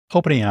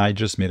OpenAI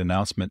just made an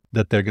announcement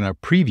that they're going to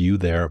preview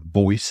their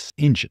voice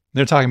engine.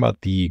 They're talking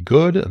about the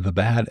good, the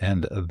bad,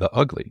 and the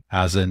ugly,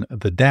 as in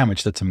the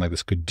damage that something like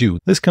this could do.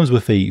 This comes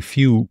with a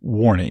few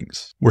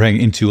warnings. We're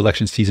heading into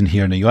election season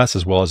here in the US,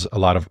 as well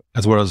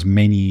as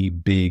many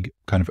big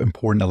kind of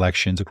important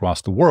elections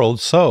across the world.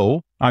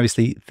 So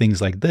obviously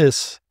things like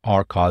this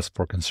are cause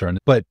for concern.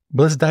 But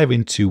let's dive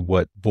into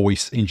what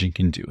voice engine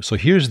can do. So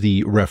here's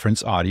the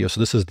reference audio. So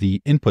this is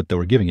the input that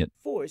we're giving it.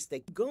 It's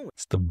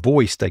the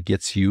voice that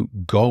gets you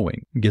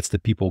going, gets the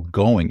people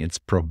going. It's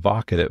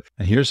provocative.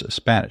 And here's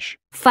Spanish.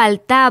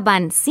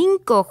 Faltaban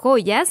 5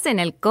 joyas en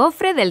el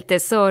cofre del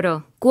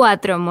tesoro.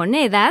 4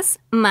 monedas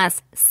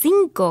más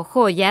 5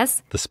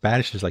 joyas. The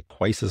Spanish is like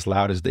twice as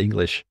loud as the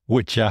English,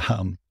 which,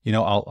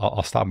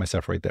 I'll stop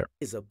myself right there.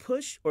 Is a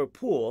push or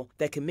pull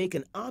that can make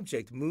an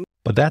object move.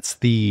 But that's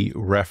the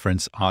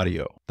reference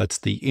audio. That's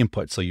the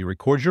input. So you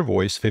record your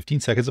voice, 15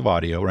 seconds of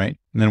audio, right?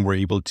 And then we're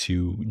able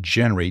to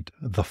generate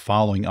the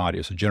following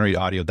audio. So generate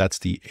audio, that's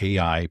the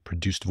AI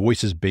produced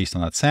voices based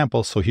on that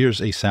sample. So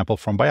here's a sample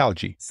from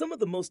biology. Some of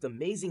the most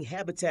amazing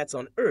habitats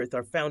on Earth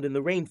are found in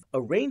the rainforest. A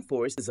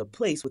rainforest is a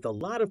place with a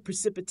lot of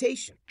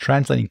precipitation.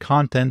 Translating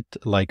content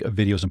like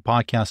videos and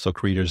podcasts so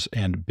creators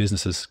and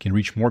businesses can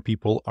reach more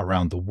people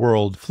around the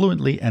world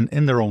fluently and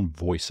in their own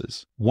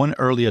voices. One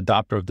early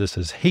adopter of this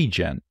is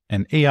HeyGen,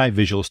 an AI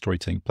visual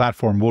storytelling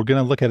platform. We're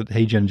going to look at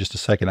HeyGen in just a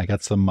second. I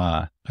got some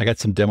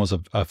demos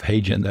of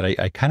HeyGen that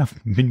I kind of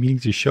been meaning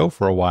to show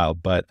for a while,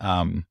 but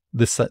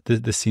this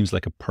seems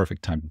like a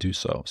perfect time to do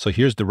so. So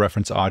here's the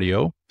reference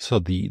audio. So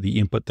the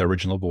input, the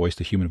original voice,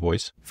 the human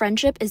voice.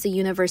 Friendship is a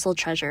universal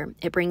treasure.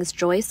 It brings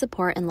joy,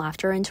 support, and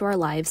laughter into our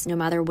lives, no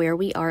matter where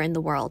we are in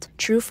the world.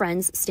 True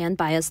friends stand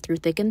by us through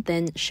thick and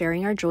thin,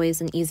 sharing our joys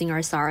and easing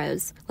our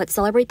sorrows. Let's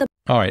celebrate the...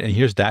 All right, and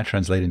here's that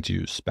translated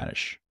into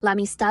Spanish. La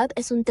amistad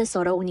es un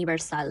tesoro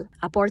universal.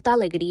 Aporta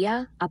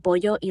alegría,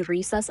 apoyo y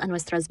risas a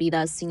nuestras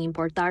vidas sin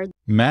importar...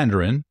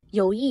 Mandarin.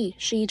 友谊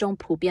是一种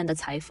普遍的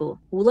财富，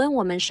无论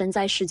我们身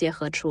在世界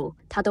何处，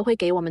它都会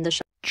给我们的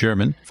生。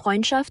 German.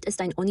 Freundschaft ist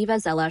ein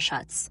universeller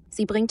Schatz.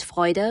 Sie bringt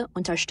Freude,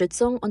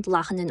 Unterstützung und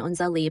Lachen in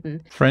unser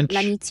Leben. French.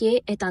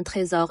 L'amitié est un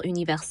trésor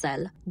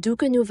universel. D'où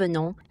que nous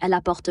venons, elle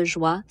apporte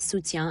joie,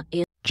 soutien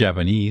et...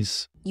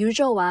 Japanese. 友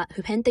情は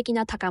普遍的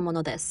な宝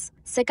物です。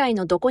世界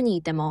のどこに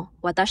いても、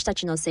私た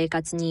ちの生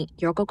活に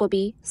喜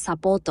び、サ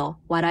ポート、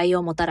笑い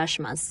をもたら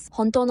します。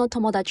本当の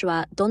友達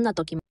はどんな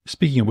時も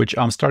Speaking of which,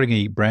 I'm starting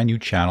a brand new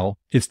channel.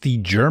 It's the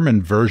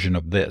German version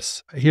of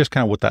this. Here's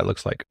kind of what that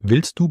looks like.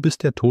 Willst du, bis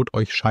der Tod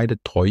euch scheidet,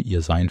 treu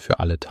ihr sein für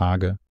alle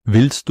Tage?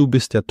 Willst du,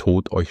 bis der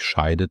Tod euch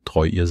scheidet,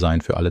 treu ihr sein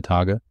für alle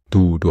Tage?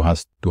 Du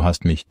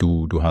hast mich,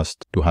 du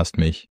hast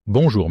mich.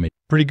 Bonjour, mes...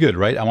 Pretty good,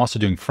 right? I'm also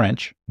doing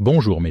French.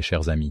 Bonjour, mes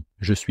chers amis.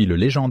 Je suis le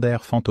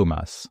légendaire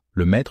Fantomas,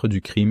 le maître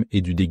du crime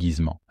et du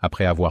déguisement.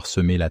 Après avoir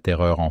semé la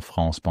terreur en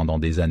France pendant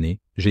des années,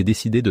 j'ai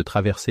décidé de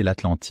traverser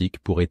l'Atlantique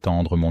pour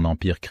étendre mon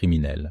empire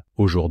criminel.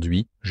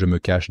 Aujourd'hui, je me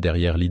cache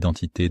derrière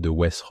l'identité de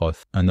Wes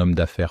Roth, un homme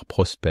d'affaires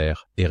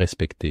prospère et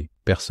respecté.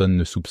 Personne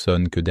ne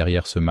soupçonne que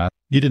derrière ce masque...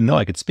 You didn't know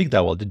I could speak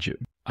that well, did you?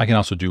 I can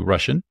also do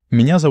Russian.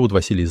 Меня зовут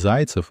Василий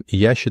Зайцев, и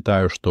я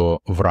считаю,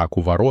 что «Враг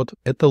у ворот»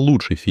 — это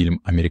лучший фильм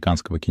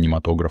американского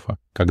кинематографа,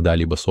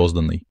 когда-либо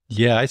созданный.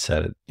 Yeah, I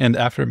said it. And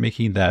after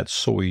making that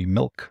soy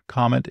milk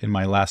comment in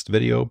my last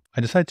video, I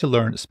decided to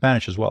learn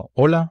Spanish as well.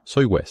 Hola,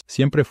 soy Wes.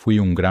 Siempre fui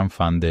un gran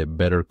fan de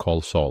Better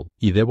Call Saul,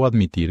 y debo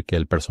admitir que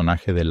el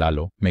personaje de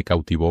Lalo me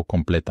cautivó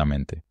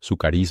completamente. Su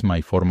carisma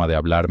y forma de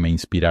hablar me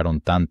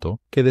inspiraron tanto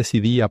que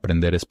decidí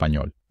aprender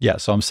español. Yeah,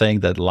 so I'm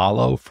saying that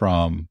Lalo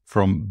from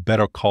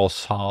Better Call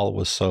Saul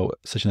was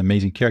such an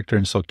amazing character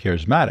and so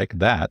charismatic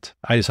that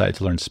I decided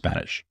to learn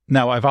Spanish.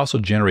 Now, I've also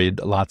generated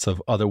lots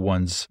of other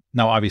ones.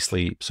 Now,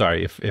 obviously,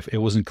 sorry, if it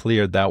wasn't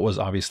clear, that was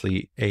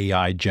obviously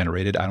AI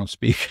generated. I don't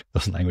speak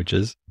those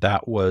languages.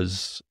 That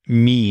was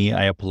me.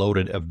 I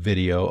uploaded a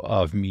video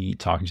of me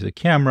talking to the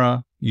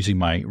camera, using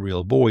my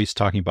real voice,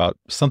 talking about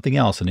something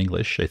else in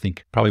English. I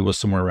think probably was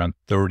somewhere around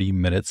 30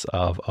 minutes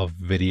of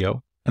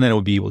video. And then it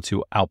will be able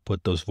to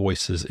output those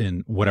voices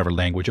in whatever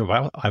language.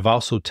 I've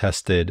also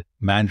tested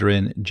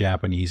Mandarin,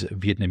 Japanese,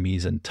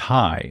 Vietnamese, and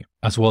Thai,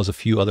 as well as a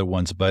few other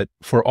ones. But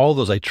for all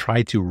those, I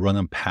tried to run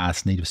them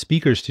past native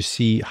speakers to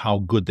see how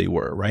good they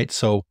were, right?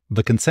 So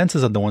the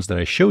consensus on the ones that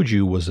I showed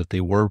you was that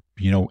they were,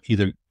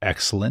 either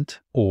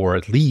excellent or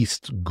at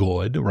least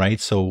good,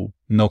 right? So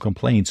no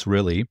complaints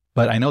really.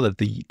 But I know that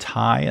the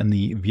Thai and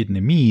the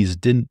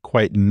Vietnamese didn't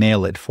quite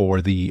nail it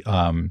for the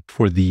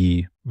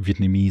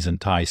Vietnamese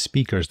and Thai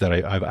speakers that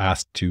I've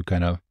asked to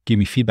kind of give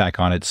me feedback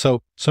on it.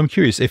 So I'm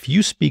curious, if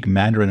you speak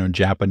Mandarin or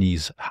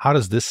Japanese, how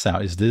does this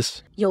sound? Is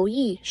this... 友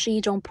谊是一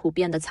种普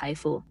遍的财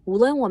富，无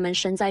论我们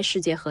身在世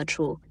界何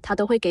处，它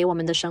都会给我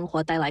们的生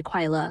活带来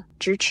快乐、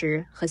支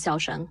持和笑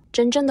声。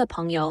真正的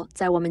朋友，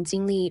在我们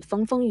经历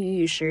风风雨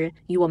雨时，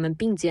与我们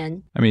并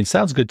肩。I mean, it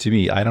sounds good to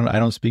me. I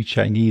don't speak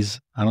Chinese.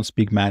 I don't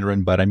speak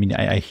Mandarin, but I mean,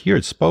 I hear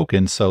it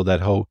spoken. So that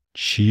whole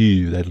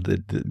chi,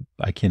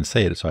 I can't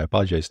say it, so I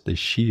apologize. The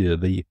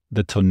chi,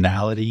 the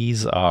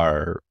tonalities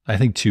are, I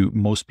think to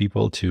most most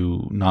people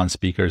to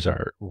non-speakers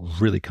are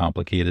really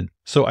complicated.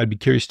 So I'd be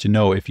curious to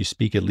know, if you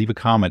speak it, leave a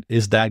comment.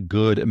 Is that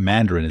good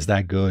Mandarin? Is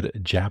that good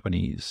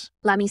Japanese?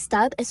 La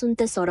amistad es un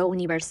tesoro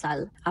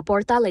universal.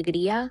 Aporta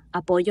alegría,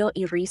 apoyo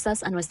y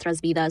risas a nuestras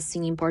vidas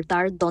sin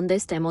importar dónde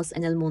estemos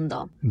en el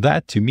mundo.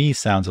 That to me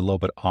sounds a little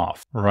bit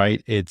off,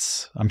 right?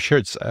 I'm sure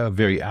it's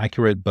very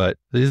accurate, but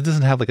it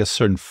doesn't have like a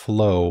certain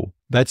flow.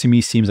 That to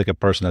me seems like a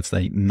person that's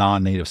a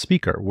non-native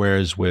speaker,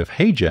 whereas with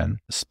Hey Jen,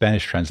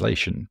 Spanish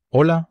translation.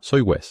 Hola,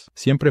 soy Wes.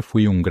 Siempre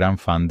fui un gran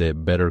fan de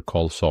Better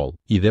Call Saul,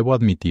 y debo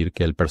admitir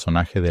que el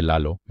personaje de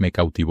Lalo me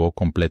cautivó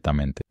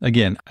completamente.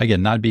 Again,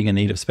 not being a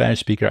native Spanish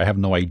speaker, I have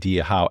no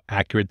idea how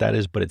accurate that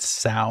is, but it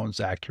sounds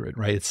accurate,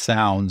 right?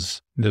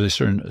 There's a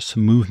certain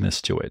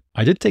smoothness to it.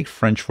 I did take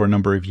French for a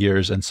number of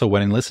years, and so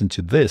when I listen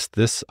to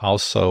this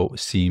also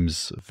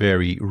seems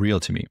very real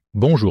to me.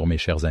 Bonjour mes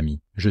chers amis,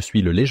 je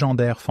suis le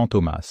légendaire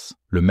Fantomas,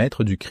 le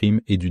maître du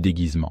crime et du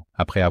déguisement,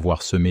 après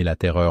avoir semé la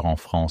terreur en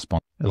France.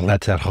 La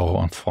terreur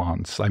en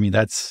France. I mean,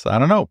 I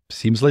don't know,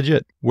 seems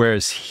legit.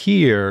 Whereas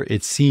here,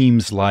 it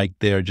seems like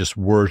they're just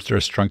words that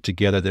are strung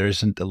together. There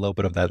isn't a little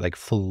bit of that like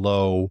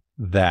flow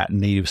that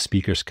native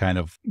speakers kind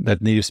of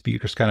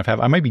have.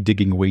 I might be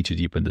digging way too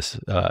deep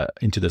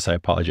into this. I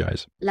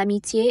apologize.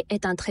 L'amitié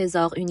est un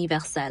trésor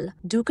universel.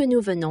 D'où que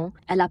nous venons,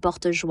 elle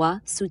apporte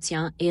joie,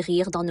 soutien et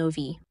rire dans nos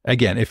vies.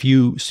 Again, if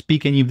you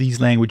speak any of these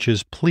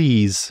languages,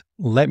 please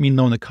let me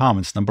know in the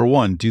comments. Number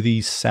one, do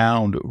these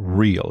sound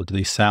real? Do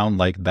they sound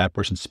like that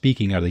person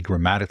speaking? Are they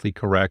grammatically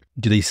correct?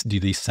 Do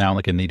they sound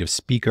like a native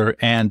speaker?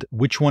 And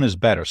which one is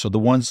better? So the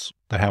ones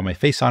that have my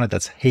face on it,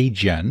 that's Hey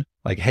Jen,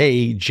 like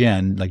Hey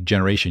Gen, like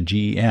generation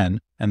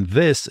Gen. And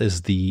this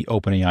is the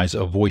OpenAI's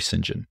voice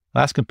engine.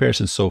 Last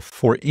comparison. So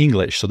for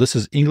English, so this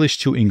is English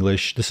to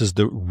English. This is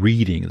the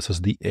reading. This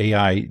is the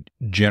AI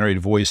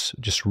generated voice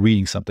just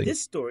reading something.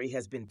 This story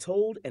has been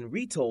told and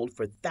retold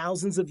for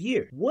thousands of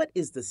years. What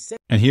is the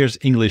And here's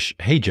English,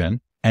 Hey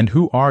Jen. And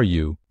who are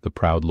you, the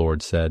proud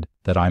lord said,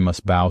 that I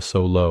must bow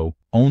so low?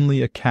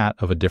 Only a cat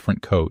of a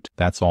different coat,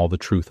 that's all the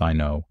truth I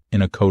know.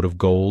 In a coat of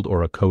gold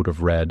or a coat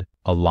of red,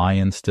 a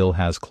lion still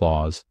has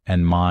claws,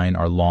 and mine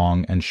are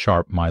long and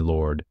sharp, my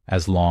lord,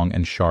 as long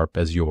and sharp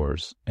as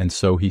yours. And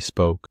so he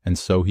spoke,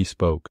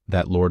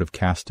 that lord of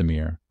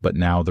Castamere, but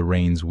now the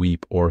rains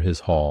weep o'er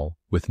his hall,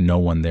 with no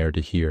one there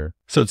to hear.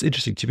 So it's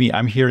interesting to me.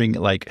 I'm hearing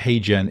like Hey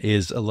Jen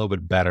is a little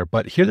bit better,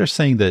 but here they're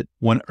saying that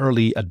one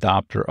early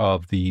adopter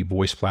of the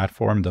voice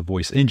platform, the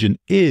voice engine,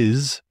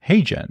 is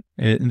Hey Jen.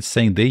 It's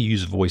saying they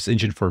use voice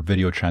engine for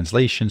video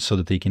translation so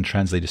that they can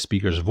translate a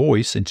speaker's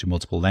voice into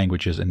multiple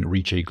languages and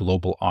reach a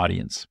global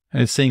audience.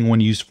 And it's saying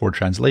when used for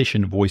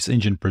translation, voice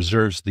engine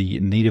preserves the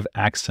native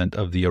accent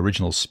of the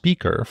original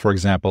speaker. For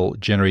example,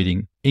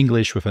 generating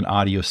English with an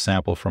audio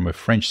sample from a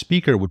French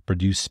speaker would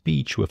produce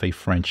speech with a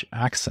French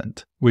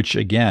accent, which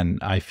again,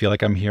 I feel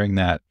like I'm hearing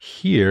that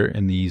here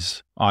in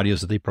these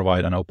audios that they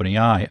provide on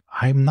OpenAI.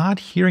 I'm not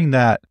hearing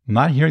that. I'm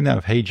not hearing that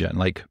of Hey Jen.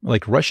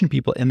 Like Russian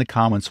people in the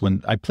comments,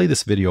 when I played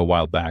this video a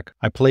while back,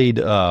 I played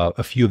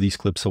a few of these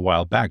clips a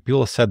while back.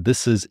 People said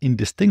this is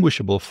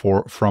indistinguishable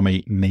from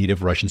a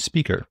native Russian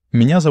speaker.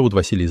 Меня зовут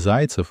Василий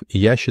Зайцев, и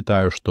я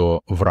считаю,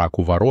 что «Враг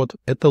у ворот»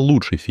 — это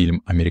лучший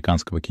фильм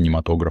американского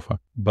кинематографа.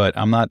 But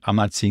I'm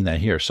not seeing that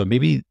here. So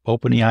maybe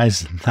OpenAI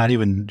is not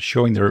even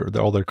showing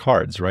all their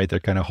cards, right? They're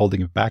kind of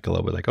holding it back a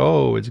little bit, like,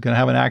 oh, it's going to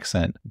have an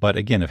accent. But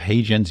again, if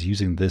Hey Jen's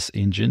using this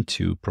engine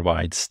to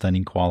provide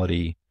stunning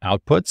quality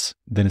outputs,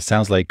 then it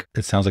sounds like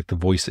the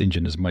voice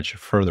engine is much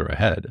further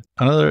ahead.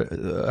 Another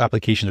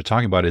application they're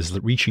talking about is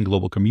reaching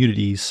global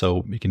communities.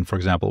 So you can, for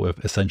example,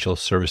 with essential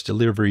service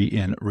delivery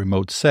in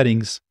remote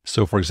settings.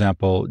 So for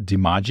example,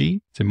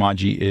 Dimaji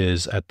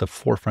is at the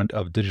forefront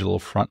of digital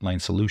frontline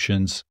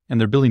solutions, and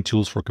they're building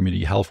tools for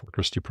community health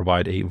workers to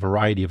provide a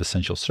variety of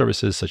essential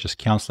services such as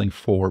counseling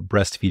for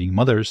breastfeeding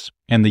mothers.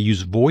 And they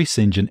use Voice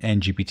Engine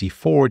and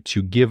GPT-4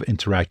 to give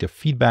interactive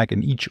feedback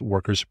in each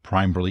worker's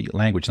primary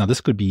language. Now,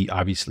 this could be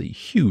obviously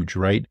huge,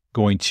 right?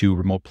 Going to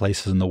remote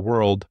places in the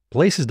world,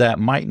 places that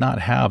might not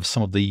have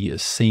some of the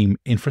same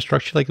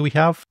infrastructure like we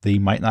have. They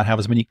might not have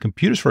as many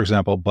computers, for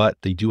example, but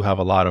they do have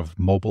a lot of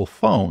mobile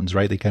phones,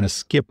 right? They kind of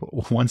skip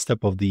one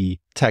step of the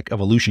tech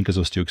evolution because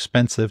it was too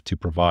expensive to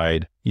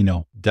provide,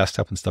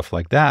 desktop and stuff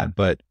like that.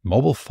 But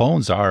mobile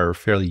phones are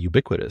fairly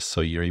ubiquitous.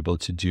 So you're able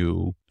to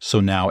do, so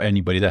now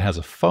anybody that has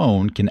a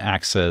phone can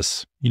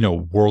access,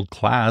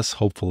 world-class,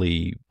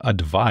 hopefully,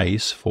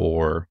 advice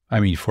for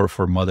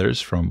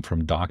mothers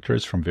from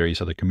doctors from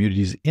various other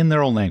communities in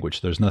their own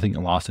language. There's nothing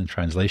lost in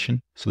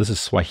translation. So this is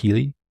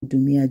Swahili.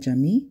 Hudumia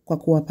jamii kwa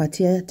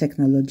kuwapatia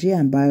teknolojia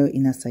ambayo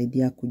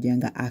inasaidia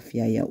kujenga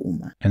afya ya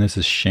umma. And this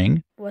is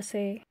Sheng.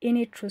 Wase,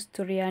 ini true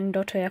story ya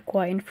ndoto ya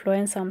kuwa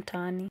influencer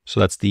mtaani. So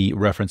that's the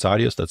reference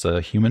audio. So that's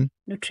a human.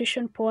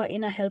 Nutrition poa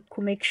ina help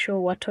ku make sure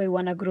watoi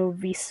wana grow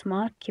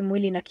smart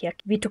kimwili na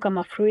kiakili. Vitu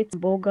kama fruits,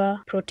 mboga,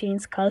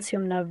 proteins,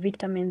 calcium na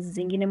vitamins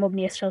zingine mob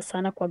ni essential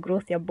sana kwa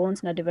growth ya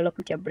bones na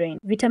development ya brain.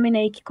 Vitamin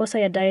A ikikosa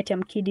ya diet ya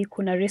mkidi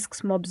kuna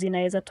risks mob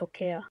zinaweza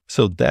tokea.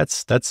 So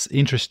that's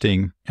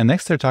interesting. And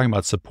next they're talking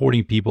about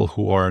supporting people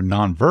who are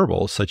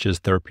nonverbal, such as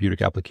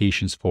therapeutic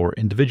applications for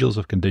individuals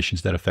with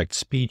conditions that affect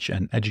speech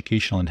and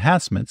educational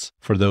enhancements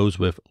for those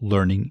with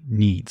learning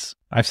needs.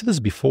 I've said this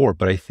before,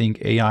 but I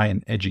think AI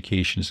in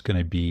education is going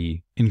to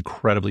be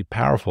incredibly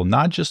powerful,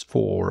 not just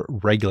for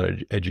regular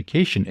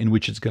education, in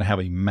which it's going to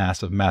have a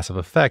massive, massive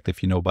effect.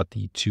 If you know about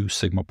the 2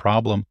 sigma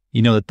problem,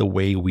 you know that the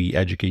way we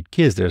educate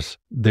kids,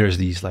 there's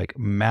these like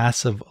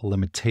massive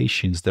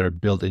limitations that are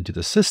built into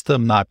the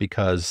system, not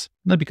because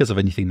of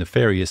anything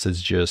nefarious.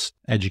 It's just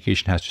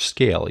education has to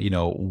scale. You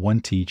know, one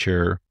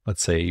teacher,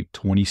 let's say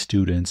 20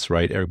 students,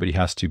 right? Everybody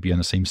has to be on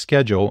the same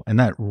schedule, and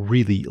that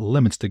really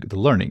limits the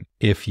learning.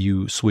 If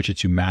you switch it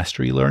to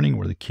mastery learning,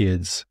 where the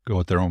kids go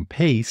at their own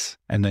pace,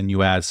 and then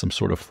you add some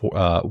sort of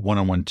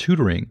one-on-one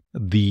tutoring,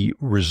 the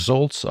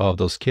results of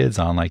those kids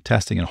on like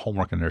testing and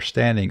homework and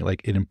understanding,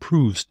 like it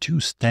improves 2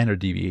 standard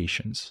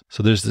deviations.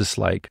 So there's this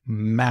like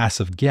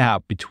massive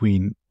gap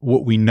between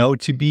what we know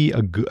to be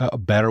a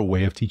better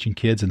way of teaching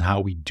kids and how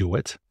we do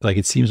it. Like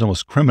it seems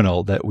almost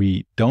criminal that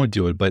we don't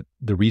do it, but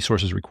the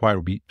resources required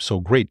would be so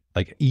great.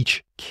 Like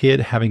each kid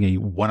having a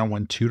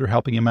one-on-one tutor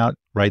helping him out,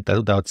 right?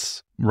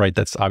 That's right.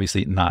 That's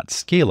obviously not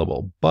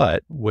scalable,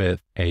 but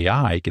with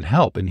AI, it can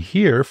help. And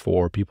here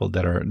for people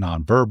that are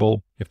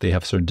nonverbal, if they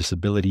have certain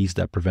disabilities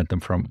that prevent them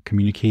from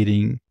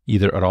communicating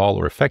either at all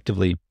or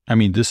effectively, I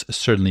mean, this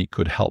certainly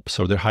could help.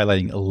 So they're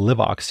highlighting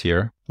Livox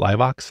here,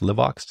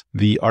 Livox,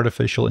 the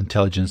artificial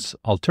intelligence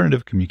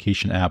alternative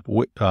communication app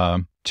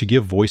to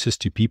give voices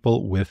to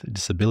people with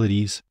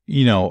disabilities.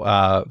 You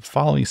know,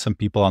 following some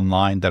people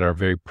online that are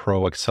very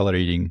pro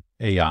accelerating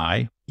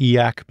AI,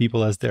 EAC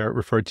people as they're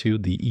referred to,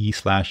 the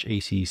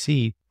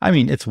E/ACC. I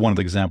mean, it's one of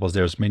the examples.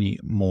 There's many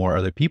more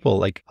other people.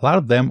 Like a lot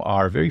of them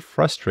are very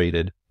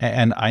frustrated,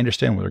 and I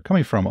understand where they're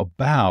coming from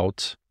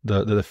about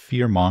the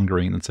fear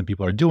mongering that some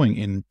people are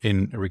doing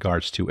in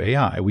regards to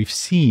AI. We've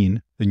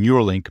seen the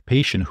Neuralink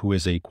patient who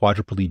is a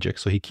quadriplegic,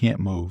 so he can't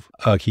move.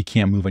 He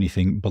can't move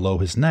anything below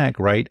his neck,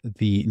 right?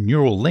 The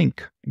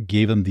Neuralink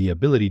gave him the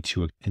ability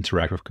to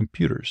interact with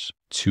computers,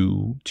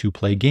 to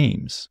play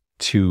games,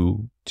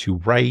 to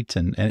write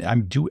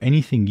and do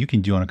anything you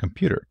can do on a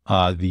computer.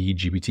 The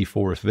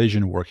GPT-4 with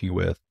vision working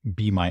with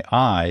Be My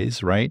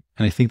Eyes, right?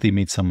 And I think they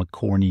made some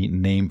corny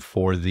name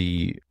for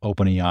the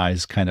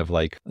OpenAI's kind of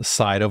like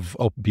side of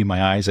Be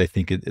My Eyes. I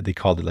think they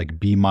called it like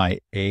Be My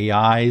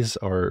AIs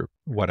or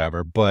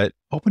whatever. But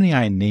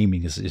OpenAI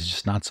naming is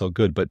just not so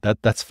good, but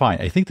that's fine.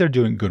 I think they're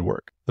doing good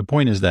work. The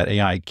point is that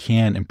AI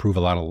can improve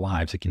a lot of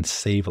lives. It can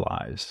save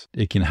lives.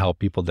 It can help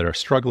people that are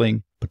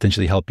struggling,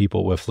 potentially help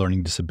people with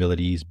learning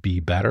disabilities be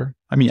better.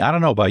 I mean, I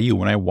don't know about you.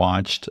 When I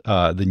watched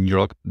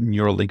the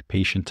Neuralink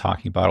patient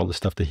talking about all the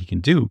stuff that he can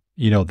do,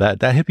 you know,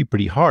 that hit me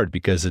pretty hard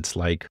because it's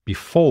like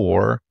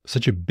before,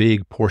 such a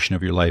big portion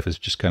of your life is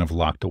just kind of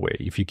locked away.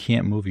 If you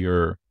can't move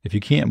your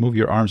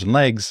arms and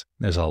legs,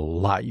 there's a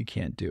lot you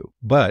can't do.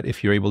 But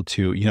if you're able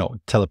to, you know,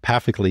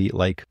 telepathically,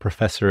 like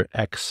Professor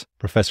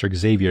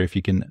Xavier, if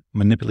you can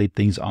manipulate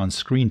things on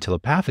screen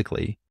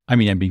telepathically, I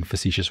mean, I'm being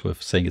facetious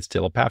with saying it's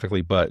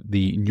telepathically, but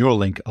the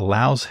Neuralink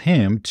allows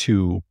him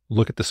to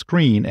look at the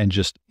screen and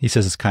just, he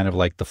says it's kind of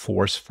like the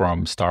Force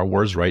from Star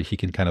Wars, right? He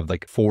can kind of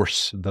like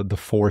force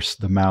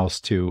the mouse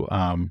to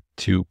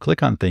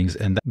click on things,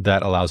 and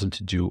that allows him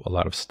to do a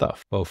lot of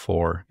stuff, both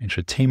for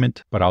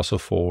entertainment, but also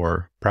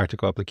for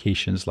practical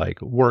applications like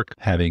work,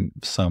 having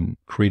some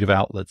creative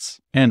outlets.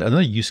 And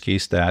another use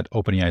case that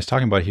OpenAI is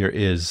talking about here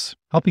is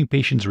helping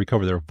patients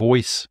recover their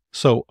voice.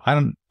 So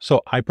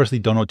I personally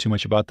don't know too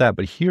much about that,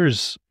 but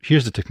here's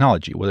the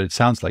technology, what it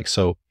sounds like.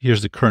 So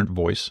here's the current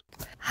voice.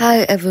 Hi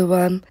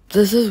everyone,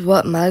 this is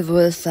what my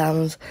voice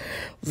sounds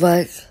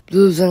like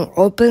using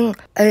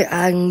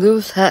OpenAI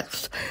new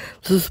text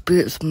to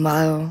speech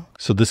model.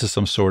 So this is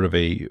some sort of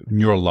a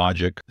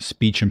neurologic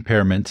speech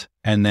impairment.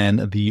 And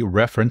then the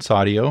reference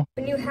audio.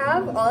 When you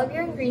have all of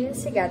your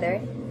ingredients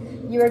together,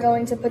 you are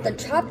going to put the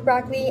chopped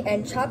broccoli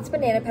and chopped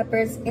banana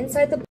peppers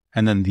inside the.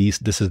 And then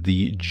this is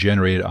the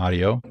generated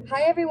audio.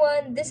 Hi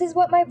everyone, this is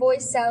what my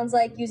voice sounds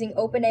like using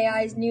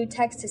OpenAI's new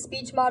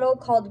text-to-speech model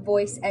called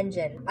Voice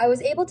Engine. I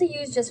was able to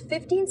use just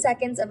 15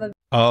 seconds of a.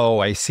 Oh,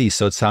 I see.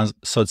 So it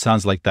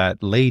sounds like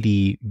that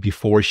lady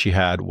before she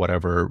had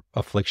whatever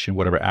affliction,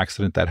 whatever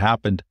accident that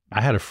happened. I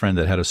had a friend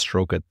that had a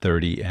stroke at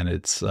 30, and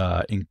it's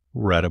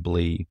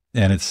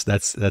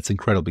that's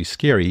incredibly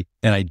scary.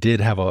 And I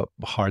did have a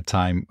hard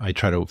time. I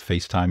try to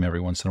FaceTime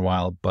every once in a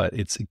while, but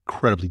it's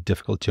incredibly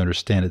difficult to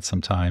understand it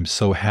sometimes.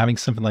 So having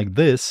something like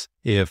this,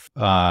 if,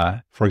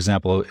 for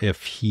example,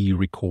 if he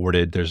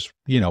recorded, there's,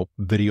 you know,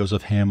 videos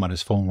of him on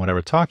his phone,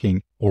 whatever,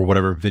 talking, or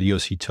whatever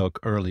videos he took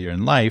earlier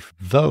in life,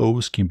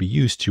 those can be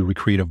used to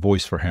recreate a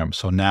voice for him.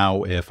 So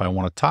now if I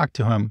want to talk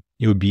to him,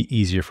 it would be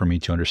easier for me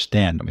to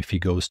understand him. If he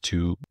goes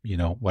to,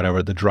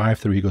 whatever, the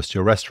drive-thru, he goes to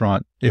a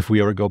restaurant. If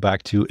we ever go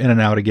back to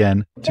In-N-Out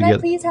again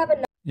together.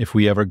 If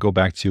we ever go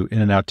back to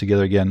In-N-Out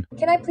together again.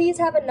 Can I please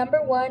have a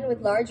number 1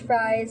 with large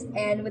fries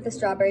and with a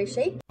strawberry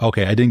shake?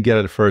 Okay, I didn't get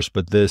it at first,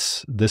 but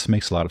this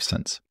makes a lot of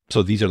sense.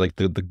 So these are like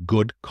the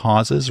good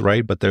causes,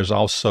 right? But there's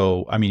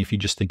also, I mean, if you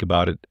just think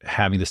about it,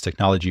 having this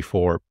technology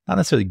for not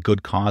necessarily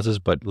good causes,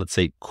 but let's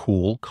say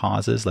cool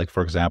causes, like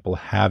for example,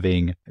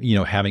 having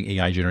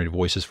AI generated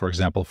voices, for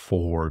example,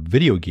 for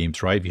video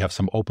games, right? If you have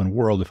some open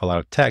world with a lot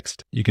of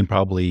text, you can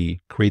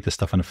probably create this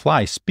stuff on the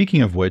fly.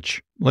 Speaking of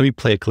which, let me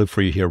play a clip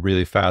for you here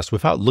really fast.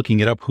 Without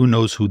looking it up, who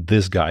knows who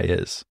this guy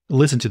is?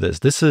 Listen to this.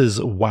 This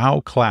is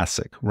WoW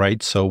Classic,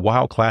 right? So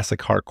WoW Classic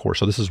Hardcore.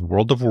 So this is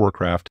World of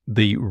Warcraft.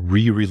 They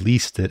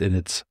re-released it in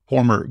its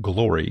former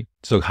glory.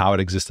 So how it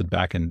existed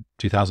back in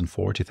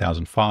 2004,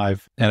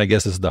 2005. And I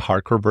guess this is the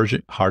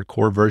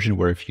hardcore version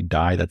where if you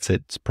die, that's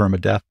it. It's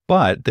permadeath.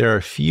 But there are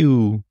a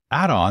few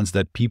add-ons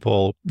that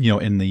people,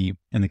 in the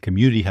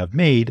community have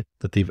made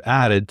that they've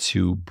added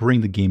to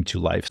bring the game to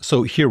life.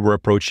 So here we're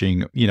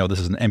approaching, this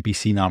is an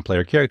NPC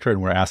non-player character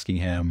and we're asking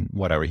him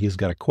whatever. He's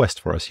got a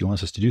quest for us. He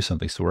wants us to do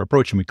something. So we're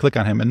approaching, we click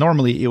on him, and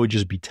normally it would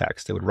just be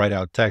text. It would write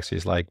out text.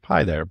 He's like,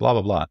 hi there, blah,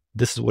 blah, blah.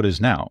 This is what it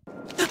is now.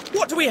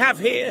 What do we have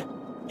here?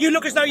 You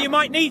look as though you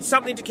might need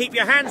something to keep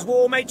your hands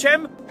warm,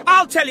 HM.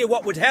 I'll tell you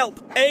what would help.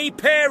 A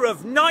pair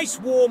of nice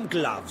warm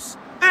gloves.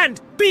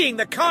 And being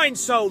the kind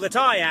soul that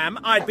I am,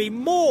 I'd be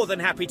more than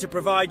happy to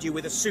provide you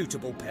with a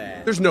suitable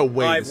pair. There's no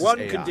way I've this one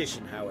is AI.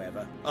 condition,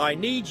 however. I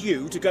need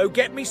you to go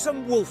get me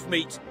some wolf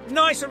meat.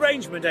 Nice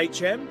arrangement,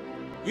 HM.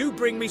 You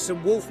bring me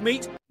some wolf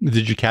meat.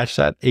 Did you catch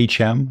that?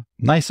 HM?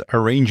 Nice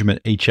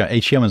arrangement,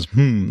 HM. HM is,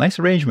 nice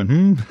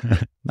arrangement,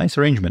 Nice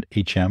arrangement,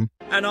 HM.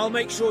 And I'll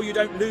make sure you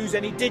don't lose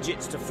any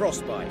digits to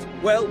frostbite.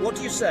 Well, what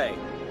do you say?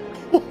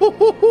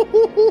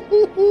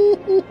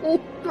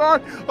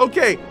 God.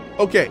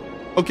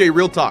 Okay,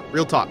 real talk.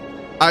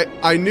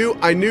 I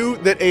knew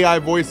that AI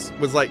voice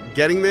was like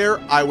getting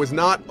there. I was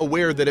not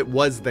aware that it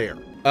was there.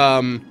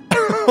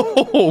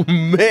 Oh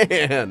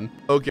man.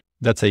 Okay.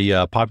 That's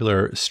a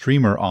popular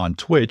streamer on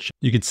Twitch.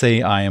 You could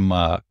say I am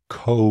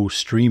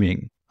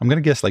co-streaming. I'm going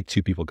to guess like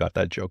 2 people got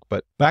that joke.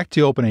 But back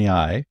to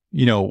OpenAI,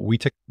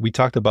 we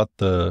talked about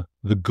the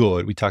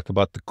good, we talked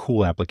about the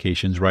cool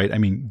applications, right? I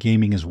mean,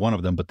 gaming is one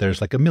of them, but there's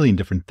like a million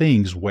different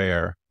things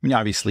where,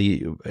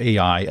 obviously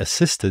AI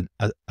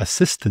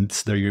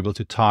assistants that you're able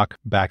to talk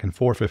back and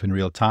forth with in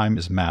real time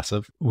is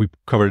massive. We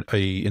covered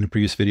in a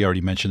previous video, I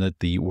already mentioned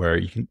that where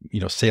you can,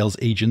 sales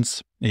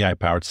agents, AI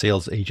powered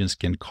sales agents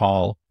can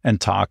call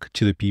and talk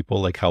to the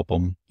people, like help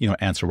them,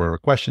 answer whatever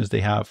questions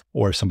they have.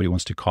 Or if somebody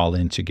wants to call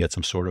in to get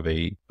some sort of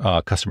a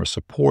customer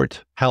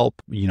support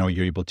help,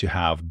 you're able to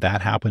have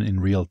that happen in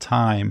real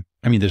time.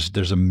 I mean,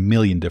 there's a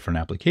million different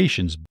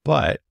applications,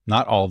 but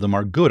not all of them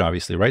are good,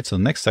 obviously, right? So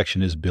the next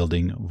section is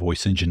building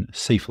voice engine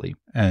safely.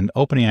 And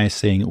OpenAI is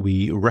saying,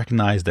 we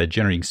recognize that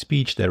generating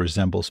speech that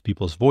resembles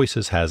people's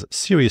voices has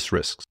serious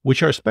risks,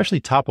 which are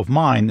especially top of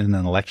mind in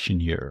an election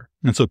year.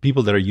 And so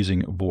people that are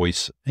using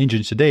voice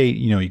engines today,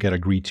 you got to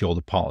agree to all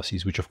the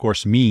policies, which of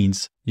course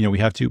means, we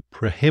have to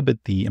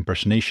prohibit the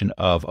impersonation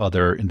of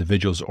other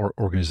individuals or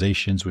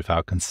organizations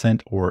without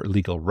consent or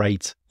legal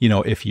rights.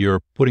 If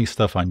you're putting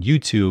stuff on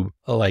YouTube,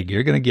 like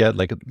you're going to get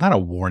like, not a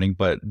warning,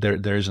 but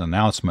there's an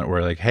announcement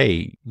where like,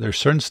 hey, there's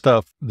certain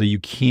stuff that you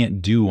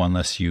can't do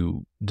unless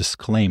you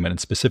disclaim it. And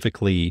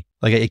specifically,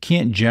 like it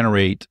can't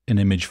generate an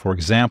image, for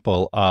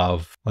example,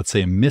 of, let's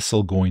say, a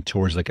missile going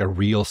towards like a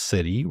real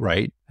city,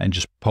 right? And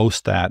just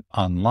post that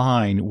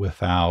online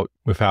without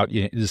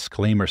a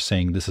disclaimer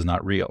saying this is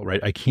not real,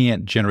 right? I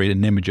can't generate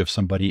an image of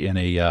somebody in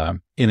a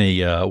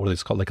what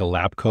is it called, like a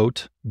lab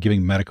coat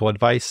giving medical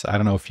advice. I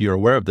don't know if you're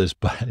aware of this,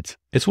 but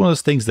it's one of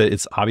those things that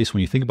it's obvious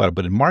when you think about it.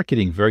 But in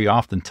marketing, very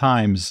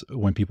oftentimes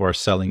when people are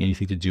selling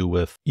anything to do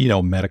with,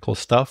 medical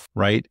stuff,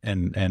 right?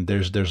 And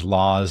there's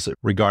laws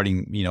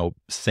regarding,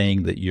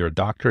 saying that you're a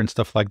doctor and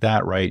stuff like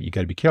that, right? You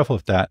got to be careful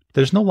of that.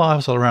 There's no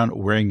laws around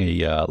wearing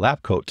a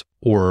lab coat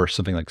or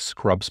something like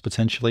scrubs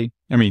potentially.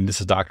 I mean, this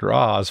is Dr.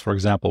 Oz, for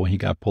example, when he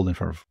got pulled in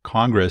front of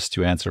Congress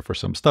to answer for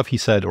some stuff he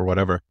said or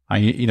whatever.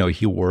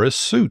 He wore a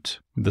suit.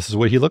 This is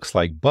what he looks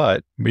like.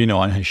 But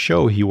on his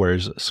show, he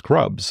wears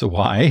scrubs.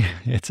 Why?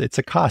 It's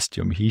a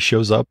costume. He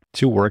shows up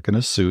to work in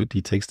a suit.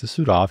 He takes the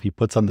suit off. He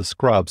puts on the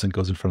scrubs and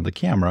goes in front of the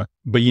camera.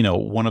 But,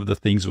 one of the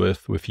things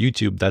with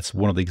YouTube, that's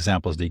one of the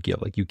examples they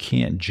give. Like, you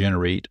can't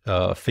generate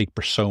a fake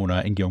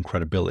persona and give them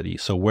credibility.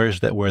 So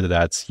whether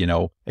that's,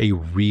 a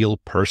real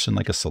person,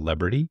 like a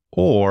celebrity,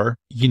 or,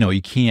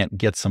 you can't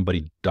get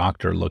somebody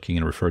doctor looking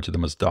and refer to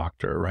them as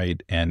doctor,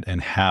 right? And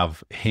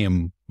have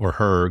him or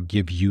her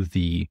give you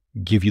the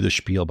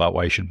spiel about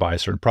why you should buy a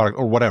certain product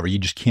or whatever. You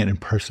just can't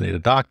impersonate a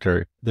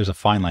doctor. There's a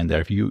fine line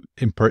there.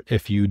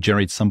 If you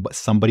generate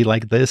somebody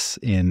like this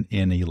in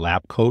a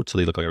lab coat, so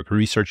they look like a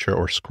researcher,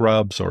 or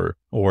scrubs, or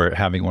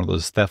having one of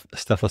those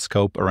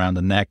stethoscope around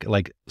the neck,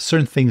 like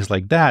certain things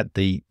like that,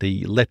 they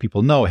let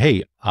people know,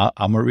 hey,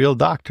 I'm a real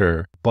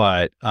doctor,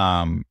 but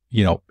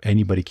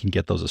anybody can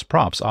get those as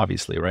prompts,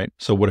 obviously, right?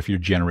 So what if you're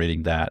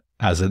generating that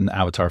as an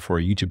avatar for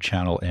a YouTube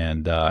channel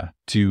and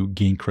to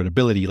gain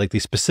credibility? Like, they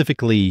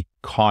specifically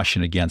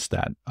caution against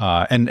that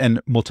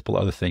and multiple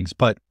other things.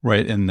 But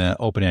right in the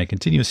OpenAI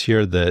continuous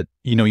here that,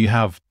 you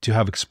have to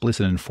have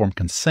explicit and informed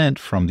consent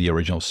from the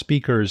original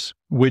speakers,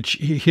 which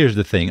here's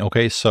the thing.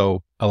 Okay.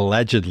 So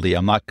allegedly,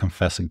 I'm not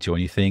confessing to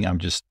anything. I'm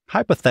just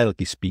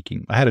hypothetically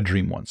speaking. I had a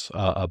dream once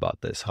about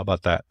this. How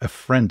about that? A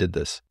friend did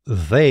this.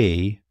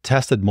 They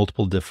tested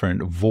multiple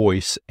different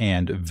voice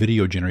and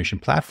video generation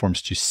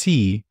platforms to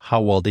see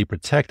how well they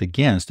protect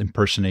against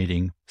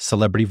impersonating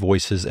celebrity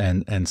voices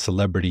and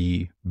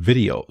celebrity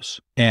videos.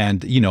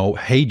 And,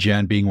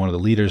 HeyGen being one of the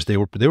leaders, they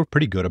were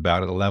pretty good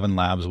about it. 11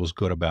 Labs was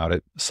good about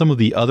it. Some of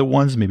the other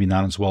ones, maybe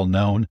not as well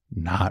known,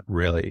 not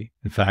really.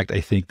 In fact,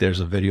 I think there's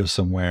a video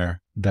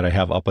somewhere that I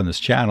have up on this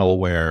channel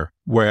where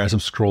as I'm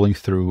scrolling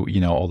through,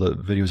 all the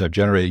videos I've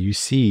generated, you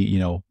see,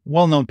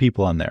 well-known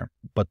people on there.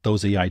 But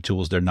those AI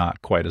tools, they're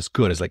not quite as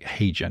good as like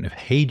HeyGen. If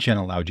HeyGen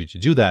allowed you to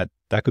do that,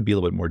 that could be a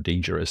little bit more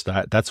dangerous.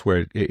 That's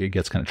where it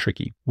gets kind of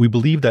tricky. We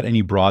believe that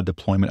any broad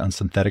deployment on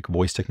synthetic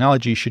voice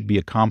technology should be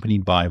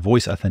accompanied by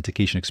voice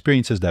authentication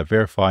experiences that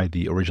verify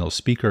the original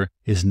speaker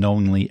is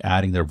knowingly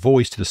adding their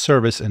voice to the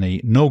service, and a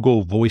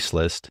no-go voice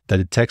list that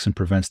detects and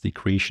prevents the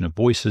creation of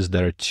voices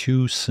that are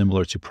too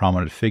similar to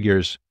prominent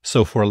figures.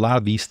 So for a lot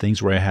of these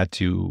things where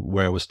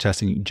I was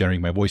testing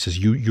generating my voices,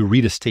 you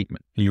read a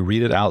statement and you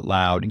read it out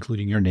loud,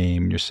 including your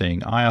name, and you're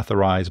saying, I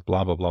authorize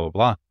blah, blah, blah, blah,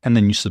 blah. And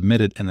then you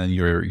submit it and then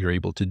you're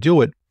able to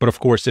do it. But of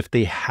course, if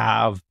they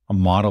have a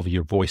model of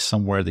your voice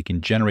somewhere, they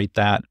can generate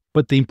that.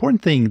 But the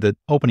important thing that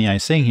OpenAI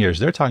is saying here is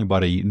they're talking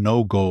about a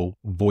no-go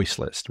voice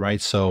list, right?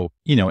 So,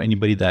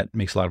 anybody that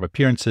makes a lot of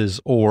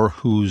appearances or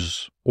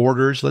whose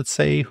orders, let's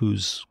say,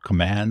 whose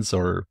commands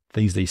or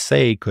things they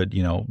say could,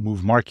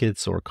 move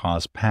markets or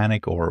cause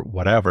panic or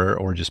whatever,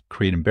 or just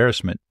create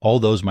embarrassment. All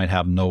those might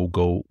have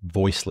no-go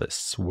voice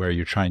lists where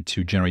you're trying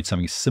to generate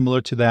something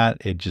similar to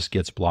that. It just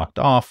gets blocked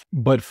off.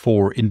 But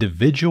for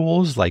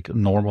individuals, like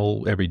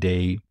normal,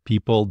 everyday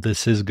people,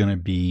 this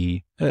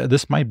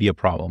might be a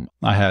problem.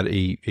 I had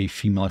a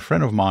female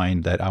friend of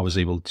mine that I was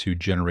able to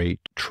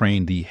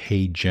train the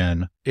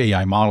HeyGen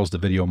AI models, the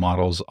video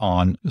models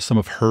on some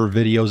of her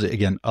videos.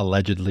 Again,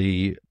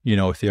 allegedly,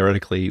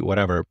 theoretically,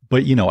 whatever.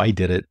 But, I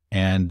did it.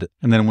 And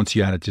then once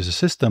you add it to the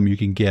system, you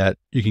can get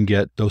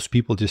those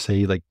people to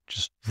say like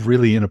just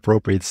really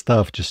inappropriate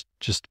stuff, just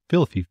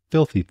filthy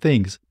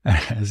things.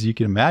 As you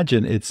can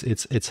imagine,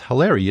 it's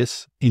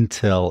hilarious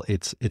until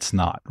it's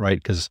not, right?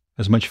 Because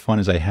as much fun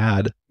as I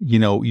had,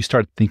 you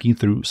start thinking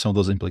through some of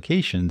those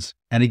implications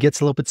and it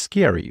gets a little bit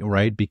scary,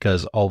 right?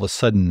 Because all of a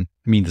sudden,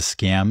 the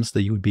scams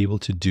that you would be able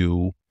to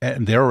do,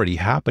 and they're already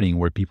happening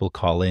where people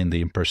call in, they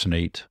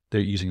impersonate,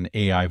 they're using an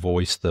AI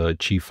voice. The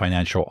chief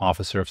financial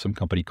officer of some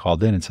company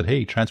called in and said,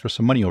 hey, transfer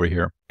some money over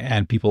here.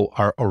 And people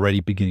are already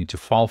beginning to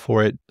fall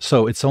for it.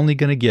 So it's only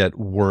going to get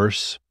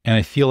worse. And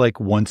I feel like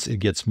once it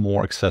gets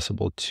more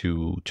accessible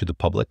to the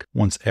public,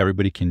 once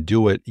everybody can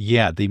do it,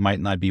 they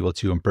might not be able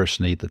to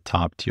impersonate the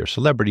top tier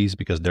celebrities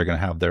because they're going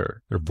to have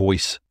their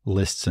voice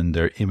lists and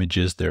their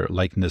images, their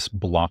likeness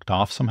blocked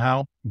off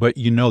somehow. But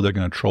they're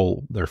going to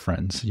troll their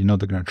friends. They're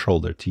going to troll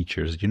their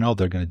teachers. They're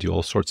going to do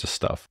all sorts of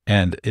stuff.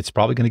 And it's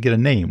probably going to get a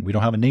name. We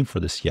don't have a name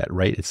for this yet,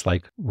 right? It's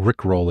like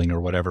Rickrolling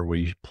or whatever, where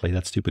you play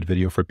that stupid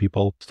video for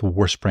people. It's the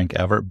worst prank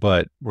ever.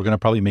 But we're going to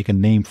probably make a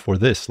name for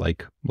this,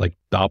 like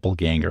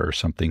doppelganger or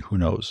something. Who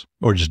knows?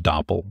 Or just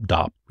dop.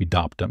 We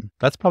dopped them.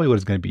 That's probably what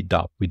it's going to be.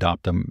 We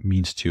dopped them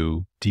means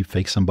to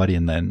deepfake somebody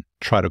and then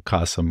try to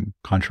cause some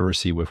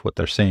controversy with what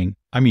they're saying.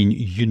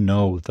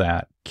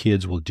 That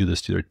kids will do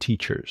this to their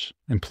teachers.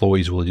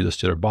 Employees will do this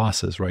to their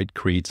bosses, right?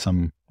 Create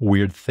some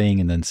weird thing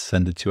and then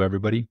send it to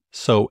everybody.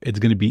 So it's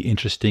going to be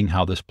interesting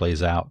how this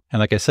plays out. And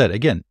like I said,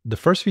 again, the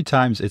first few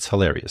times it's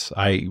hilarious.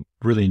 I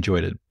really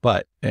enjoyed it.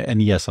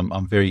 And yes,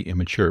 I'm very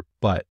immature,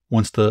 but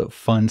once the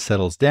fun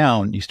settles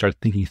down, you start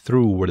thinking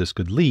through where this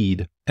could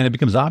lead. And it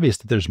becomes obvious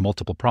that there's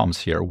multiple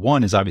problems here.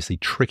 One is obviously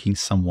tricking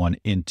someone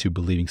into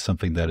believing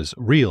something that is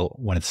real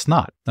when it's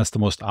not. That's the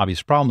most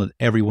obvious problem that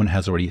everyone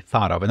has already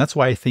thought of. And that's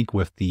why I think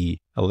with the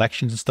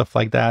elections and stuff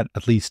like that,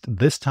 at least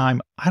this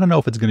time, I don't know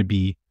if it's going to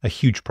be a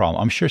huge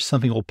problem. I'm sure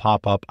something will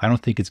pop up. I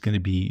don't think it's going to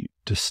be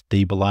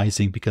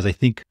destabilizing because I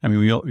think,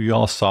 we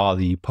all saw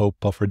the Pope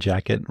puffer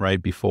jacket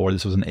right before.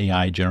 This was an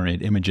AI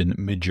generated image in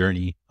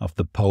Midjourney of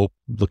the Pope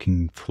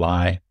looking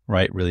fly,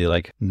 right? Really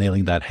like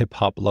nailing that hip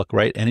hop look,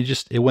 right? And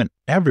it went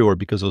everywhere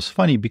because it was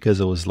funny, because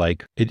it was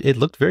like, it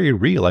looked very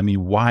real.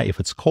 Why, if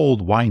it's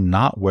cold, why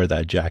not wear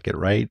that jacket,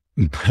 right?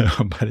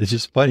 But it's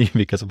just funny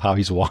because of how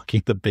he's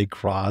walking, the big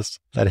cross,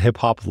 that hip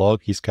hop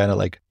look. He's kind of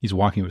like, he's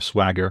walking with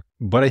swagger.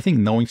 But I think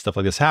knowing stuff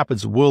like this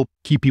happens will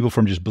keep people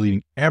from just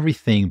believing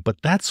everything.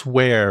 But that's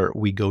where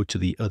we go to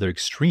the other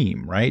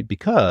extreme, right?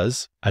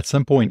 Because at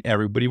some point,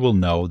 everybody will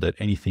know that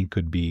anything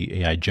could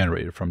be AI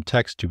generated, from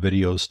text to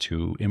videos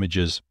to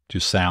images to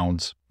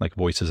sounds. like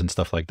voices and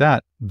stuff like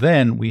that.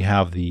 Then we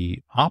have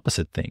the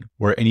opposite thing,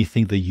 where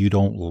anything that you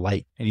don't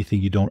like,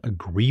 anything you don't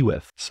agree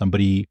with,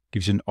 somebody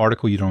gives you an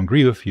article you don't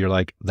agree with, you're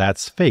like,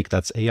 that's fake,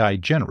 that's AI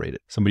generated.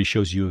 Somebody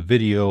shows you a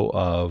video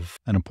of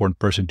an important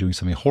person doing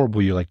something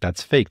horrible, you're like,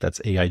 that's fake,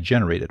 that's AI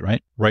generated,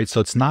 right? Right.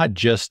 So it's not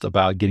just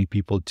about getting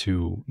people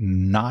to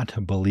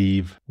not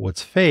believe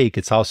what's fake,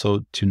 it's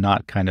also to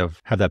not kind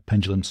of have that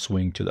pendulum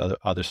swing to the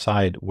other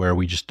side where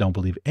we just don't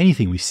believe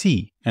anything we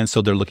see. And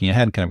so they're looking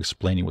ahead and kind of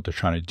explaining what they're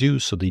trying to do.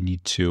 So they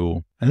need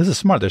to, and this is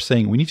smart, they're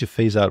saying we need to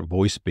phase out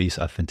voice-based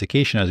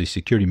authentication as a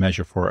security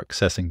measure for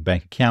accessing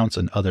bank accounts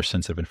and other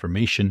sensitive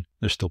information.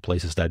 There's still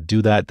places that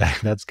do that.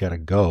 That's got to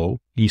go.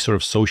 Any sort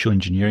of social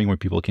engineering where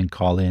people can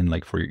call in,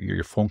 like for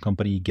your phone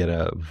company, get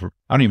I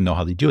don't even know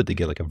how they do it. They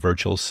get like a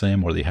virtual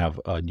SIM, or they have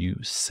a new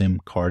SIM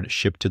card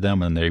shipped to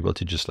them and they're able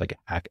to just like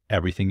hack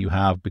everything you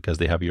have because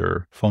they have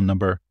your phone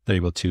number. They're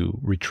able to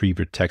retrieve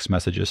your text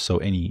messages. So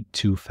any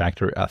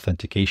two-factor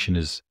authentication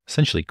is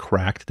essentially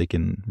cracked. They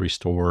can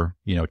restore,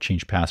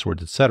 change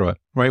passwords, etc.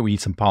 Right? We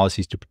need some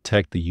policies to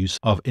protect the use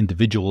of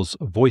individuals'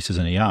 voices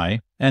in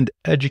AI, and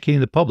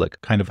educating the public,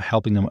 kind of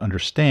helping them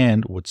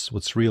understand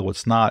what's real,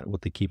 what's not,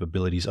 what the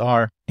capabilities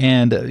are.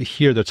 And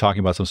here they're talking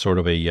about some sort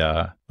of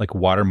a like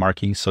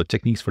watermarking, so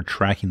techniques for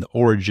tracking the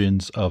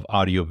origins of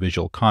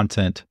audio-visual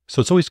content.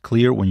 So it's always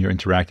clear when you're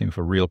interacting with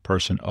a real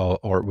person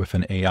or with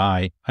an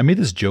AI. I made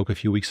this joke a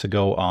few weeks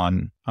ago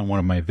on one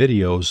of my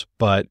videos,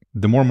 but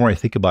the more and more I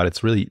think about it,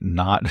 it's really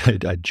not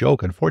a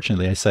joke.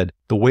 Unfortunately, I said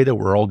the way that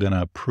we're all going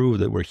to prove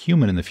that we're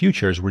human in the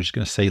future is we're just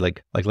going to say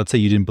like let's say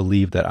you didn't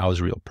believe that I was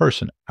a real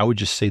person. I would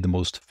just say the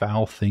most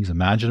foul things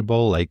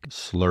imaginable, like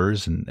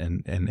slurs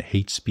and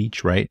hate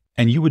speech, right?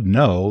 And you would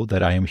know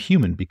that I am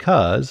human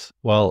because,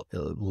 well,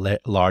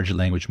 large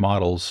language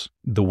models,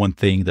 the one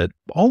thing that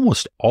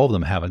almost all of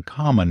them have in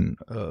common,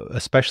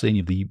 especially any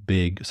of the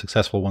big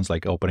successful ones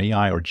like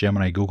OpenAI or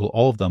Gemini, Google,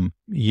 all of them,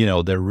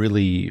 they're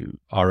really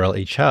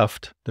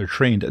RLHF'd. They're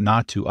trained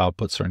not to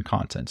output certain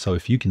content. So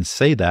if you can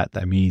say that,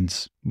 that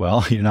means,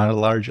 well, you're not a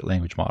large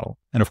language model.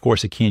 And of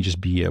course, it can't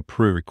just be a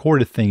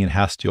pre-recorded thing. It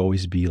has to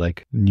always be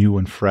like new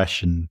and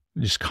fresh and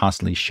just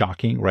constantly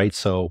shocking, right?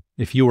 So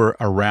if you were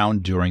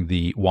around during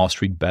the Wall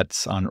Street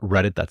bets on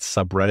Reddit, that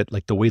subreddit,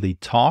 like the way they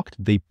talked,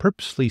 they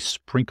purposely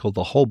sprinkled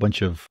a whole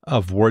bunch of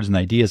words and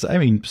ideas. I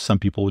mean, some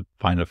people would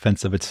find it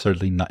offensive. It's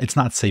certainly not, it's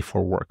not safe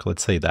for work.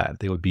 Let's say that.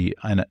 They would be,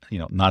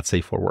 not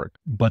safe for work.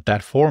 But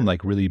that forum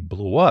like really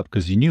blew up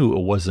because you knew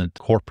it wasn't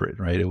corporate,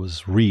 right? It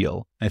was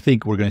real. I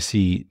think we're going to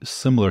see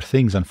similar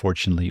things,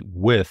 unfortunately,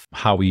 with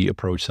how we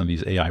approach some of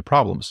these AI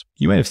problems.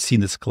 You may have seen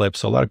this clip.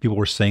 So a lot of people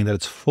were saying that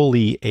it's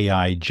fully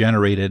AI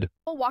generated.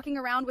 Walking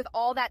around with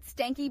all that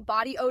stanky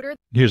body odor.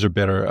 Here's a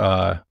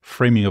better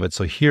framing of it.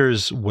 So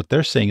here's what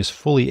they're saying is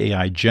fully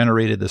AI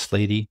generated, this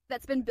lady.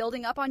 That's been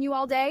building up on you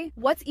all day.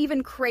 What's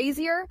even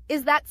crazier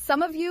is that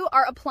some of you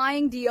are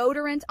applying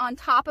deodorant on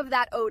top of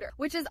that odor,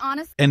 which is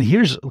honest. And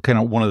here's kind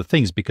of one of the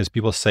things, because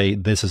people say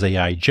this is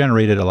AI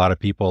generated. A lot of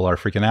people are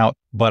freaking out,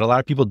 but a lot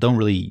of people don't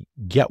really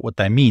get what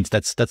that means.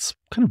 That's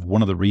kind of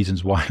one of the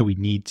reasons why we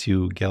need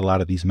to get a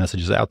lot of these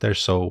messages out there.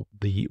 So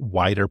the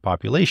wider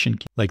population,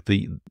 like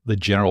the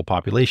general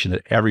population,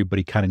 that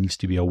everybody kind of needs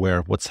to be aware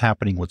of what's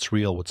happening, what's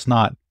real, what's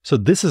not. So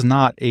this is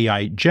not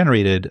AI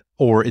generated,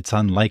 or it's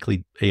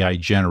unlikely AI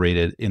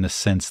generated in a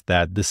sense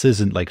that this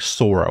isn't like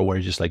Sora where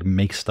you just like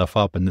make stuff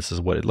up and this is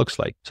what it looks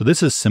like. So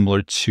this is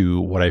similar to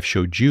what I've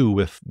showed you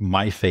with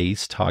my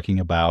face talking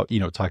about,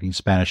 talking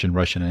Spanish and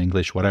Russian and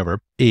English, whatever.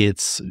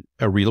 It's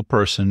a real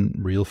person,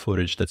 real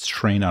footage that's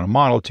trained on a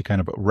model to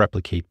kind of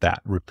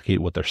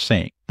replicate what they're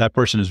saying. That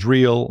person is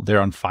real.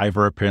 They're on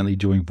Fiverr apparently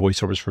doing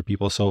voiceovers for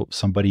people. So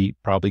somebody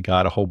probably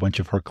got a whole bunch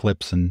of her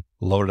clips and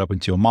loaded up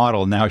into a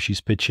model. Now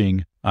she's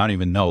pitching, I don't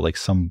even know, like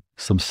some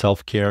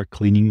self-care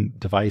cleaning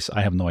device.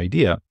 I have no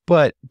idea.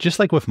 But just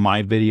like with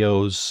my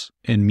videos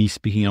and me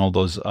speaking in all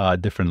those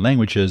different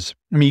languages,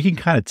 I mean, you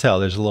can kind of tell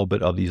there's a little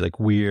bit of these like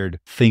weird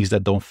things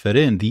that don't fit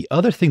in. The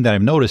other thing that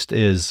I've noticed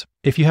is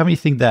if you have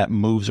anything that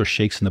moves or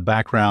shakes in the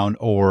background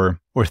or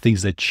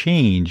things that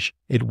change,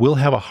 it will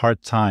have a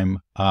hard time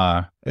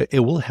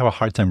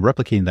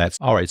replicating that.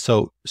 All right,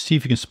 so see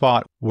if you can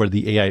spot where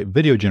the AI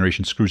video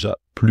generation screws up.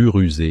 Plus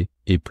rusé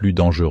et plus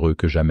dangereux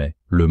que jamais.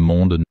 Le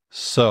monde.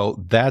 So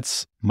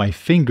that's my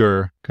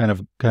finger kind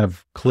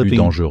of clipping.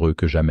 Plus dangereux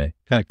que jamais.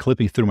 Kind of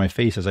clipping through my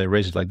face as I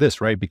raise it like this,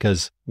 right?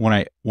 Because when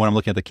I'm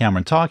looking at the camera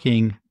and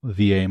talking,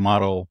 the AI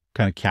model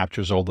kind of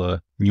captures all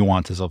the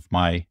nuances of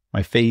my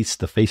face,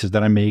 the faces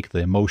that I make, the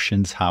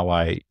emotions, how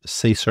I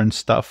say certain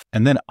stuff.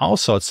 And then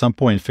also at some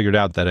point figured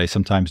out that I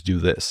sometimes do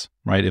this,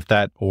 right? If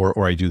that,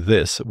 or I do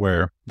this,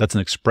 where that's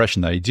an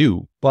expression that I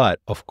do. But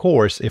of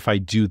course, if I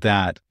do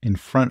that in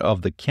front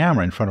of the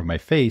camera, in front of my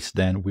face,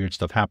 then weird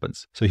stuff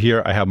happens. So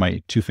here I have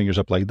my two fingers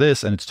up like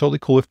this, and it's totally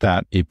cool with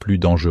that. Et plus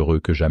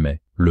dangereux que jamais.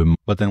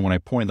 But then when I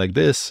point like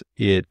this,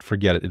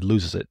 forget it, it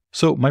loses it.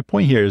 So my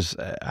point here is,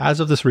 as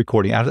of this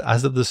recording,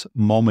 as of this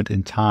moment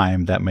in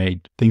time,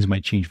 things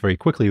might change very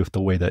quickly with the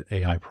way that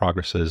AI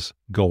progress is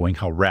going,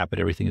 how rapid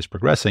everything is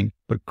progressing.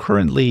 But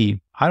currently,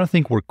 I don't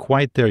think we're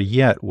quite there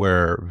yet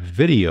where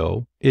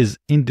video is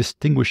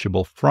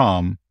indistinguishable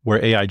from,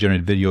 where AI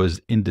generated video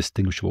is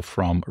indistinguishable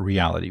from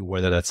reality,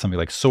 whether that's something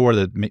like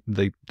Sora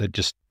that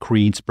just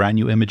creates brand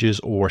new images,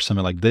 or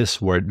something like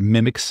this where it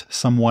mimics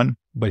someone.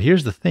 But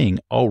here's the thing,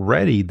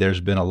 already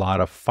there's been a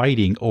lot of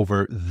fighting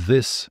over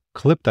this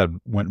clip that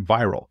went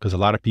viral, because a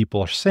lot of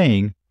people are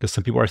saying, because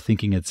some people are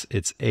thinking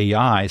it's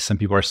AI, some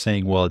people are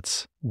saying,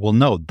 well,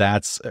 no,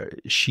 that's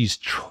she's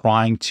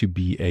trying to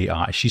be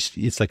AI.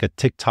 It's like a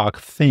TikTok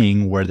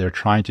thing where they're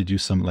trying to do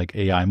some like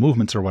AI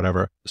movements or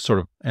whatever, sort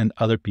of, and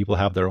other people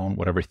have their own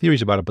whatever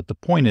theories about it. But the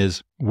point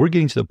is, we're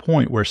getting to the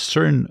point where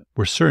certain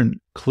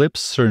clips,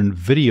 certain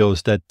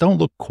videos that don't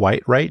look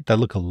quite right, that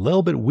look a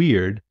little bit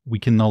weird, we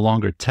can no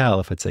longer tell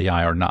if it's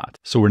AI or not.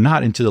 So we're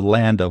not into the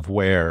land of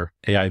where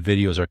AI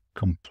videos are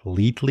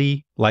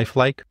completely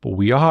lifelike, but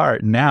we are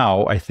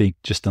now, I think,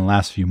 just in the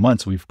last few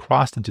months, we've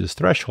crossed into this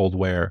threshold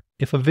where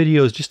if a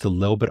video is just a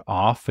little bit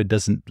off, it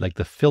doesn't like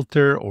the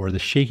filter or the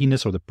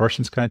shakiness or the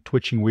person's kind of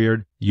twitching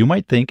weird, you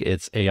might think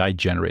it's AI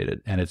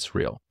generated and it's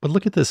real. But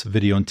look at this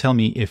video and tell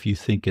me if you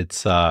think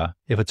it's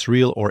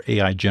real or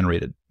AI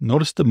generated.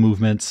 Notice the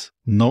movements,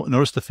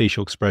 notice the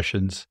facial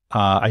expressions.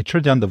 I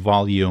turned down the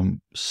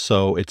volume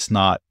so it's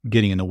not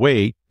getting in the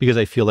way, because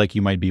I feel like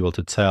you might be able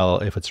to tell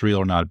if it's real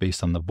or not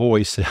based on the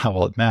voice, how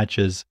well it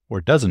matches or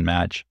doesn't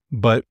match.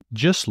 But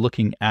just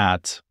looking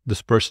at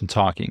this person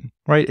talking,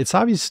 right? It's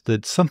obvious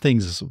that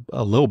something's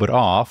a little bit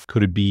off.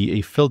 Could it be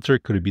a filter?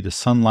 Could it be the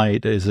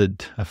sunlight? Is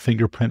it a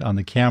fingerprint on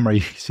the camera?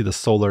 You see the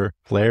solar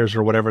flares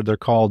or whatever they're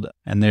called.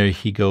 And there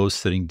he goes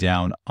sitting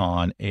down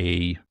on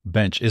a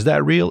bench. Is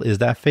that real? Is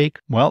that fake?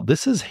 Well,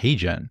 this is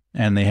HeyGen,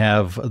 and they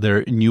have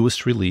their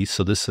newest release.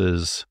 So this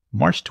is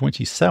March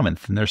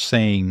 27th, and they're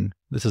saying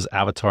this is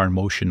Avatar in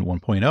Motion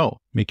 1.0.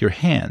 Make your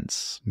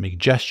hands, make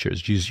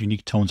gestures, use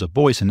unique tones of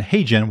voice, and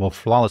HeyGen will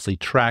flawlessly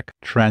track,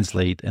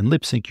 translate, and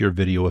lip sync your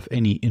video with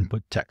any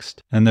input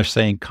text. And they're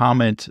saying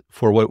comment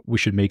for what we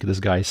should make this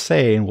guy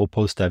say, and we'll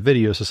post that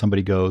video. So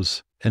somebody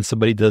goes and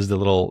somebody does the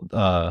little,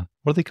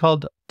 what are they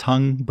called?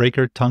 Tongue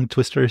breaker, tongue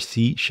twister,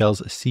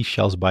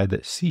 seashells by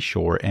the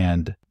seashore.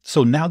 And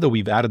so now that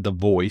we've added the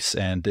voice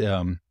and,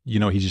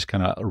 he's just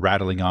kind of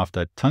rattling off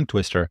that tongue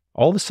twister,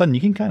 all of a sudden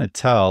you can kind of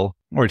tell,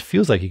 or it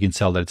feels like you can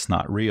tell that it's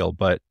not real.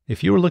 But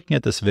if you were looking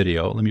at this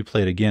video, let me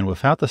play it again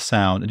without the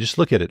sound and just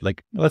look at it.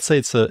 Like, let's say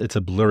it's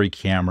a blurry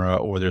camera,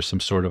 or there's some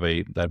sort of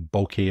that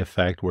bokeh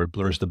effect where it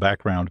blurs the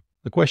background.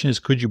 The question is,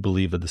 could you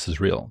believe that this is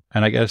real?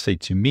 And I gotta say,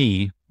 to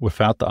me,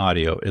 without the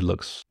audio, it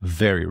looks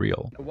very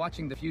real. You're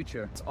watching the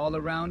future. It's all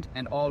around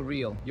and all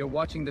real. You're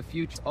watching the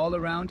future. It's all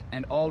around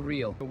and all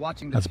real. You're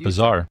watching the That's future.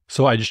 bizarre.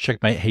 So I just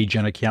checked my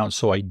HeyGen account.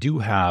 So I do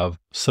have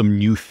some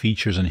new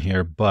features in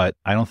here, but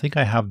I don't think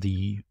I have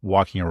the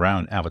walking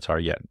around avatar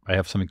yet. I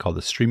have something called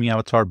the streaming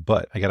avatar,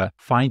 but I gotta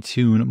fine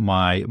tune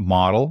my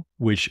model,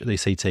 which they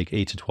say take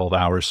 8 to 12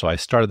 hours. So I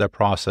started that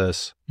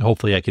process.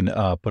 Hopefully I can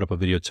put up a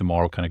video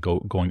tomorrow kind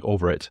of going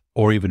over it.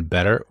 Or even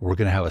better, we're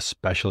going to have a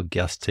special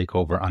guest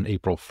takeover on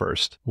April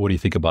 1st. What do you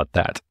think about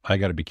that? I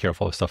got to be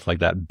careful of stuff like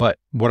that. But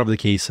whatever the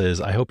case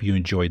is, I hope you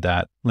enjoyed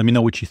that. Let me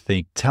know what you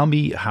think. Tell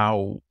me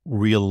how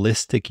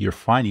realistic you're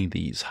finding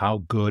these.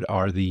 How good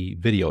are the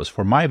videos?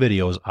 For my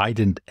videos, I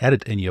didn't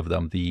edit any of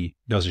them.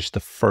 That was just the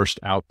first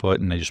output,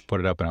 and I just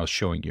put it up and I was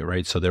showing you,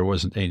 right? So there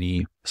wasn't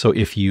any. So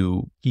if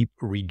you keep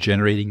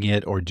regenerating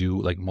it or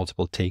do like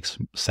multiple takes,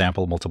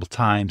 sample multiple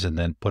times, and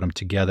then put them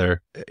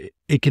together,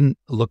 it can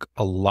look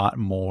a lot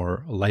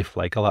more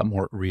lifelike, a lot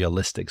more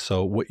realistic.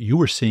 So what you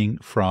were seeing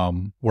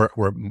from where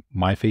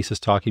my face is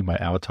talking, my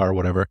avatar,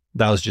 whatever,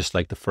 that was just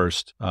like the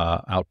first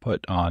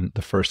output on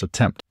the first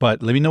attempt.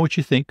 But let me know what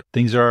you think.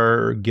 Things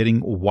are getting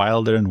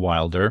wilder and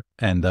wilder.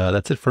 And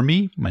that's it for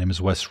me. My name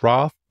is Wes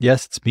Roth.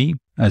 Yes, it's me.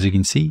 As you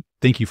can see,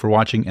 thank you for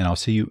watching, and I'll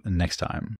see you next time.